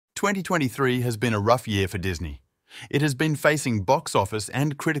2023 has been a rough year for Disney. It has been facing box office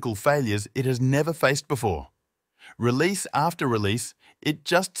and critical failures it has never faced before. Release after release, it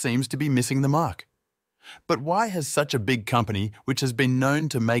just seems to be missing the mark. But why has such a big company, which has been known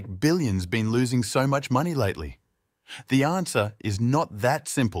to make billions, been losing so much money lately? The answer is not that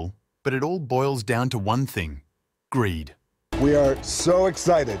simple, but it all boils down to one thing: greed. We are so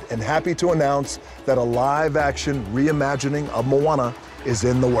excited and happy to announce that a live-action reimagining of Moana is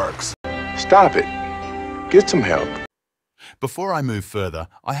in the works. Stop it. Get some help. Before I move further,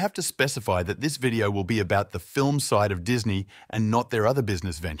 I have to specify that this video will be about the film side of Disney and not their other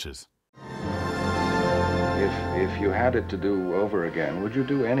business ventures. If you had it to do over again, would you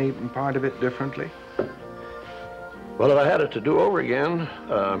do any part of it differently? Well, if I had it to do over again,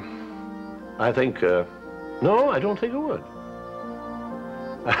 I think, no, I don't think I would.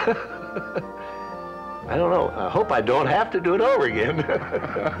 I don't know. I hope I don't have to do it over again.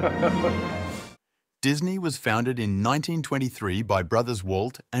 Disney was founded in 1923 by brothers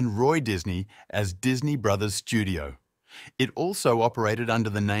Walt and Roy Disney as Disney Brothers Studio. It also operated under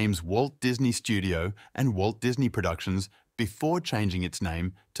the names Walt Disney Studio and Walt Disney Productions before changing its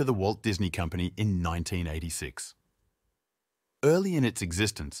name to the Walt Disney Company in 1986. Early in its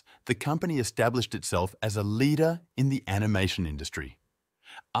existence, the company established itself as a leader in the animation industry.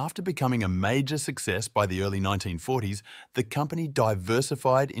 After becoming a major success by the early 1940s, the company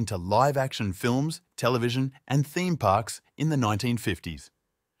diversified into live-action films, television, and theme parks in the 1950s.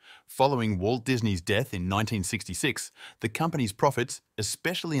 Following Walt Disney's death in 1966, the company's profits,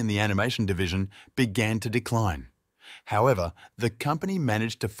 especially in the animation division, began to decline. However, the company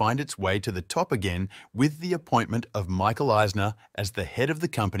managed to find its way to the top again with the appointment of Michael Eisner as the head of the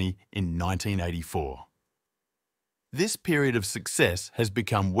company in 1984. This period of success has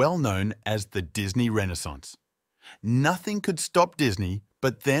become well known as the Disney Renaissance. Nothing could stop Disney,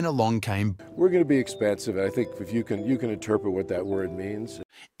 but then along came... We're going to be expensive. I think if you can interpret what that word means.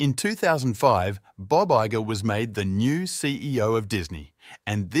 In 2005, Bob Iger was made the new CEO of Disney,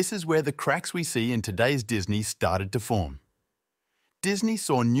 and this is where the cracks we see in today's Disney started to form. Disney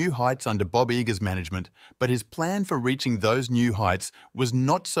saw new heights under Bob Iger's management, but his plan for reaching those new heights was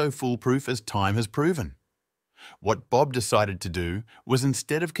not so foolproof as time has proven. What Bob decided to do was,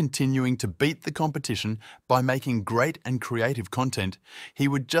 instead of continuing to beat the competition by making great and creative content, he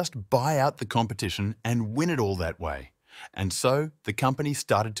would just buy out the competition and win it all that way. And so the company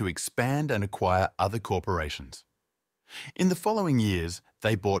started to expand and acquire other corporations. In the following years,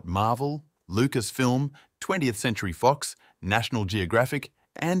 they bought Marvel, Lucasfilm, 20th Century Fox, National Geographic,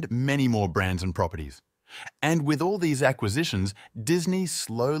 and many more brands and properties. And with all these acquisitions, Disney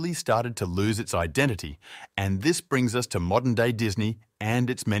slowly started to lose its identity, and this brings us to modern-day Disney and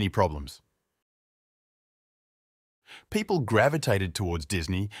its many problems. People gravitated towards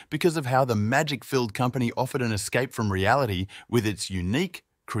Disney because of how the magic-filled company offered an escape from reality with its unique,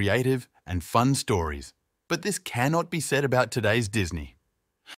 creative, and fun stories. But this cannot be said about today's Disney.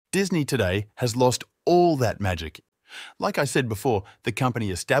 Disney today has lost all that magic. Like I said before, the company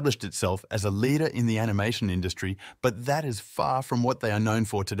established itself as a leader in the animation industry, but that is far from what they are known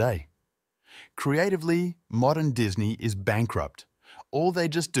for today. Creatively, modern Disney is bankrupt. All they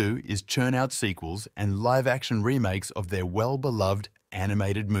just do is churn out sequels and live-action remakes of their well-beloved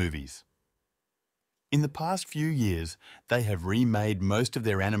animated movies. In the past few years, they have remade most of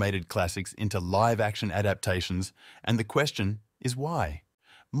their animated classics into live-action adaptations, and the question is why?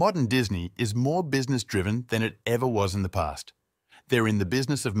 Modern Disney is more business-driven than it ever was in the past. They're in the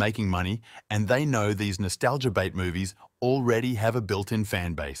business of making money, and they know these nostalgia bait movies already have a built-in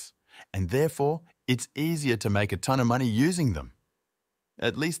fan base, and therefore it's easier to make a ton of money using them.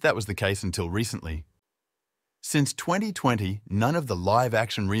 At least that was the case until recently. Since 2020, none of the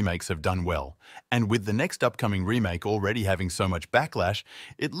live-action remakes have done well, and with the next upcoming remake already having so much backlash,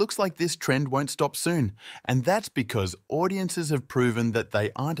 it looks like this trend won't stop soon, and that's because audiences have proven that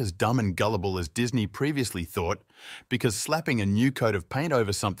they aren't as dumb and gullible as Disney previously thought, because slapping a new coat of paint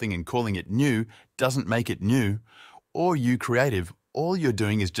over something and calling it new doesn't make it new, or you creative, all you're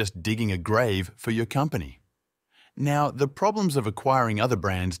doing is just digging a grave for your company. Now, the problems of acquiring other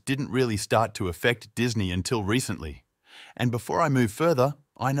brands didn't really start to affect Disney until recently. And before I move further,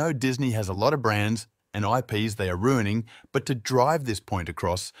 I know Disney has a lot of brands and IPs they are ruining, but to drive this point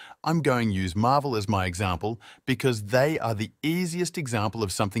across, I'm going to use Marvel as my example because they are the easiest example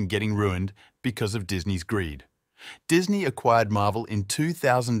of something getting ruined because of Disney's greed. Disney acquired Marvel in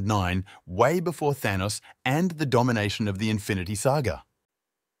 2009, way before Thanos and the domination of the Infinity Saga.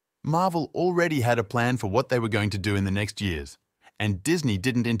 Marvel already had a plan for what they were going to do in the next years, and Disney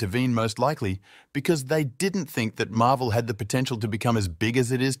didn't intervene most likely because they didn't think that Marvel had the potential to become as big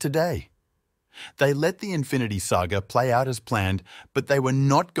as it is today. They let the Infinity Saga play out as planned, but they were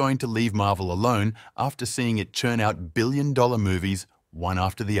not going to leave Marvel alone after seeing it churn out billion-dollar movies one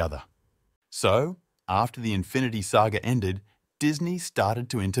after the other. So, after the Infinity Saga ended, Disney started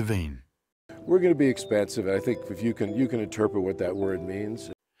to intervene. We're going to be expensive. I think if you can interpret what that word means.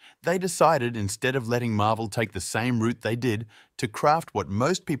 They decided, instead of letting Marvel take the same route they did, to craft what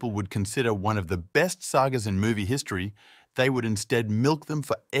most people would consider one of the best sagas in movie history. They would instead milk them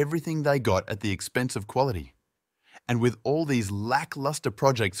for everything they got at the expense of quality. And with all these lackluster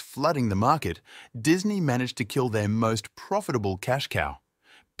projects flooding the market, Disney managed to kill their most profitable cash cow.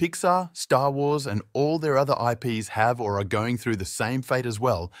 Pixar, Star Wars, and all their other IPs have or are going through the same fate as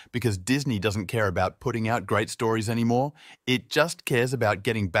well, because Disney doesn't care about putting out great stories anymore. It just cares about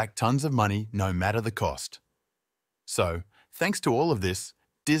getting back tons of money, no matter the cost. So, thanks to all of this,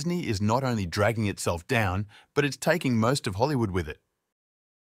 Disney is not only dragging itself down, but it's taking most of Hollywood with it.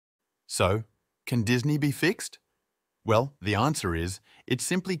 So, can Disney be fixed? Well, the answer is, it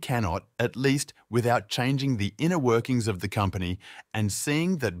simply cannot, at least without changing the inner workings of the company and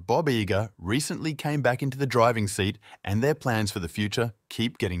seeing that Bob Iger recently came back into the driving seat and their plans for the future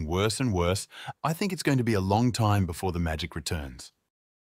keep getting worse and worse. I think it's going to be a long time before the magic returns.